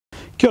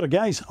Kia ora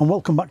guys, and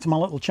welcome back to my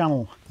little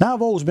channel. Now,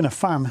 I've always been a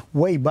fan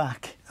way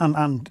back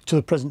and to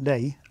the present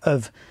day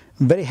of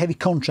very heavy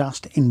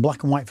contrast in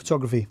black and white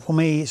photography. For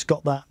me, it's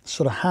got that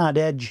sort of hard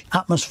edge,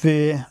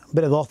 atmosphere, a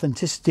bit of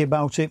authenticity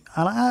about it,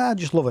 and I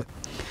just love it.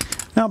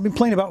 Now, I've been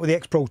playing about with the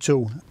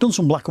X-PRO2, done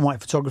some black and white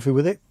photography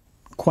with it,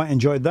 quite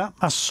enjoyed that.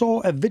 I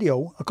saw a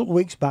video a couple of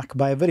weeks back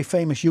by a very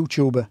famous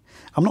YouTuber.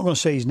 I'm not going to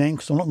say his name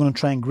because I'm not going to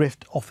try and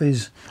grift off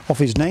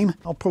his name.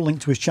 I'll put a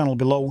link to his channel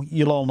below,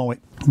 you'll all know it.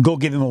 Go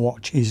give him a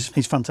watch, he's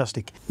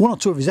fantastic. One or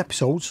two of his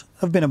episodes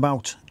have been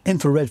about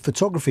infrared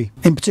photography,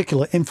 in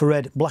particular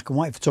infrared black and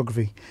white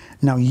photography.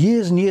 Now,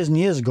 years and years and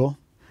years ago,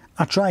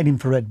 I tried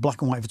infrared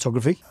black and white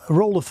photography, a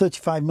roll of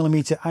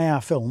 35mm IR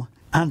film,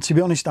 and to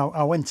be honest,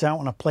 I went out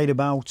and I played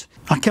about.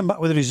 I came back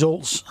with the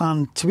results,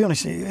 and to be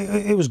honest,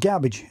 it was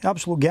garbage,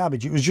 absolute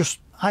garbage. It was just,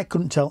 I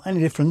couldn't tell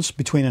any difference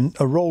between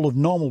a roll of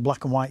normal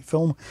black and white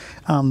film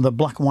and the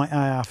black and white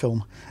IR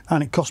film,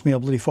 and it cost me a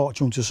bloody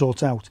fortune to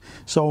sort out.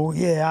 So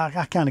yeah,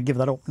 I kind of give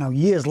that up. Now,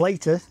 years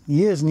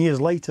and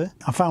years later,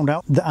 I found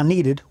out that I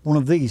needed one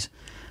of these,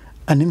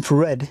 an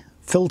infrared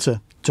filter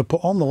to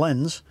put on the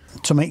lens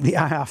to make the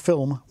IR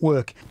film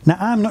work. Now,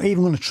 I'm not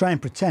even going to try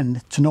and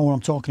pretend to know what I'm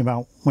talking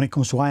about when it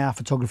comes to IR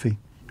photography.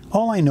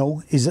 All I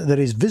know is that there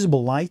is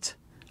visible light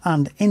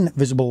and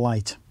invisible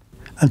light,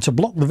 and to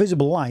block the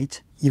visible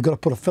light you've got to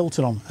put a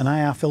filter on, an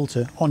IR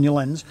filter on your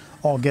lens,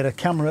 or get a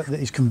camera that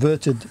is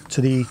converted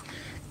to the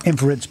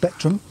infrared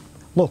spectrum.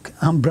 Look,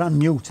 I'm brand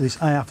new to this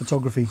IR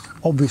photography,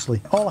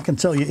 obviously. All I can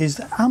tell you is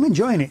that I'm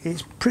enjoying it.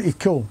 It's pretty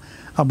cool.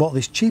 I bought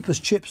this cheap as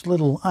chips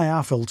little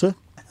IR filter.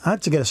 I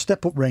had to get a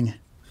step-up ring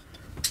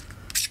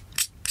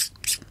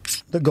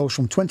that goes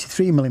from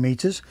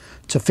 23mm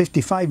to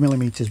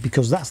 55mm,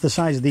 because that's the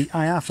size of the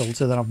IR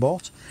filter that I've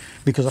bought,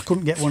 because I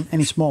couldn't get one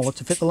any smaller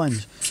to fit the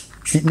lens.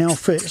 It now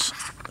fits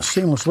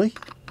seamlessly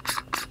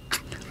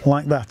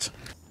like that.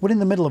 We're in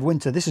the middle of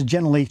winter. This is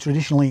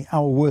traditionally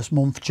our worst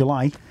month,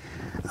 July,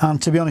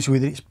 and to be honest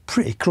with you, it's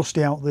pretty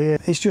crusty out there.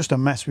 It's just a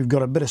mess. We've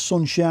got a bit of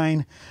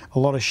sunshine, a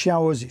lot of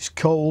showers, it's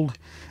cold,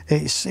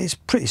 it's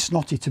pretty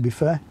snotty, to be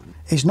fair.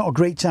 It's not a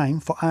great time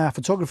for IR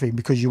photography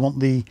because you want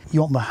the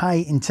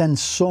high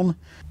intense sun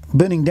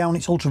burning down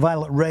its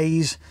ultraviolet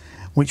rays,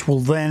 which will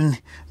then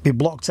be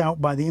blocked out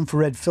by the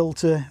infrared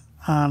filter,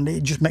 and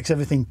it just makes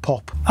everything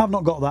pop. I've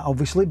not got that,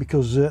 obviously,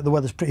 because the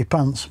weather's pretty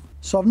pants,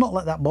 so I've not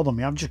let that bother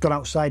me. I've just got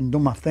outside and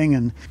done my thing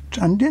and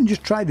then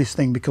just tried this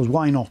thing, because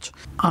why not?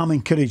 I'm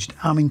encouraged.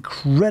 I'm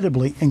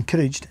incredibly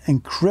encouraged,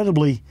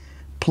 incredibly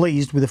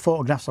pleased with the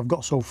photographs I've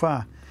got so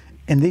far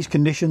in these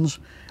conditions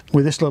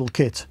with this little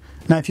kit.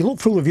 Now, if you look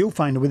through the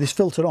viewfinder with this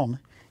filter on,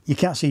 you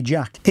can't see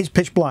jack. It's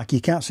pitch black,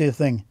 you can't see a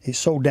thing. It's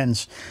so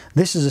dense.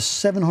 This is a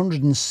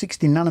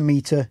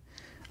 760nm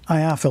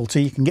IR filter.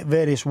 You can get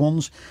various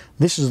ones.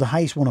 This is the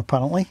highest one,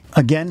 apparently.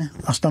 Again,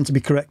 I stand to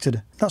be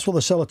corrected. That's what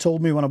the seller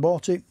told me when I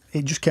bought it.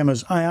 It just came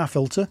as IR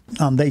filter,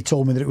 and they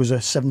told me that it was a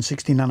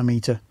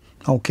 760nm.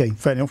 Okay,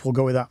 fair enough, we'll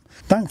go with that.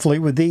 Thankfully,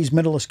 with these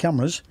mirrorless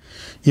cameras,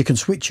 you can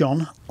switch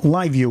on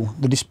live view,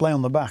 the display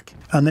on the back,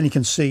 and then you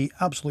can see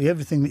absolutely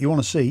everything that you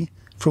want to see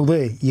through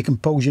there. You can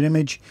pose your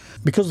image.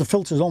 Because the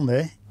filter's on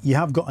there, you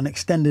have got an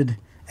extended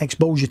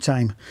exposure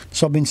time.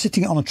 So I've been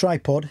sitting it on a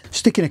tripod,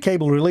 sticking a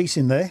cable release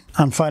in there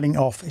and firing it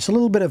off. It's a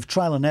little bit of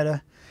trial and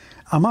error.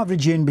 I'm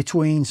averaging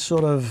between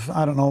sort of,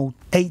 I don't know,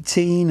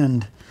 18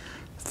 and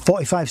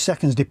 45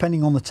 seconds,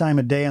 depending on the time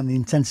of day and the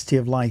intensity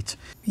of light.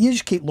 You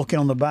just keep looking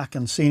on the back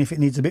and seeing if it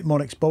needs a bit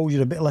more exposure,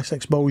 a bit less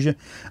exposure,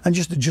 and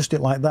just adjust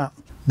it like that.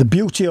 The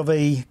beauty of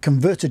a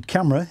converted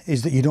camera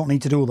is that you don't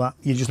need to do that.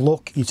 You just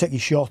look, you take your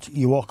shot,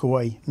 you walk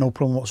away, no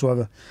problem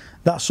whatsoever.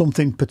 That's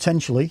something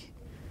potentially,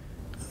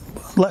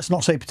 let's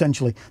not say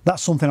potentially,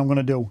 that's something I'm going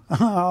to do.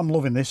 I'm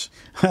loving this,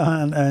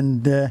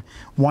 and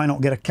why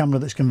not get a camera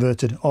that's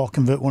converted, or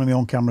convert one of my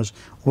own cameras?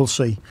 We'll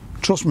see.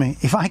 Trust me,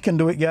 if I can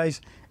do it,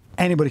 guys,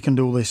 anybody can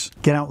do this.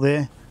 Get out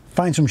there,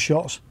 find some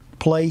shots,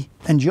 play,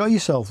 enjoy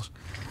yourselves.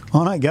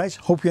 Alright guys,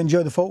 hope you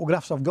enjoy the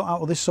photographs I've got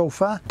out of this so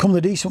far. Come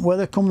the decent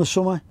weather, come the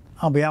summer,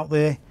 I'll be out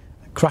there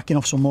cracking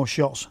off some more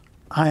shots.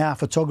 IR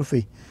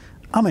photography,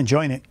 I'm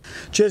enjoying it.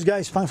 Cheers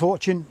guys, thanks for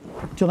watching.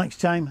 Till next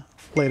time,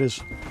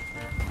 laters.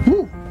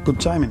 Woo,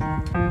 good timing.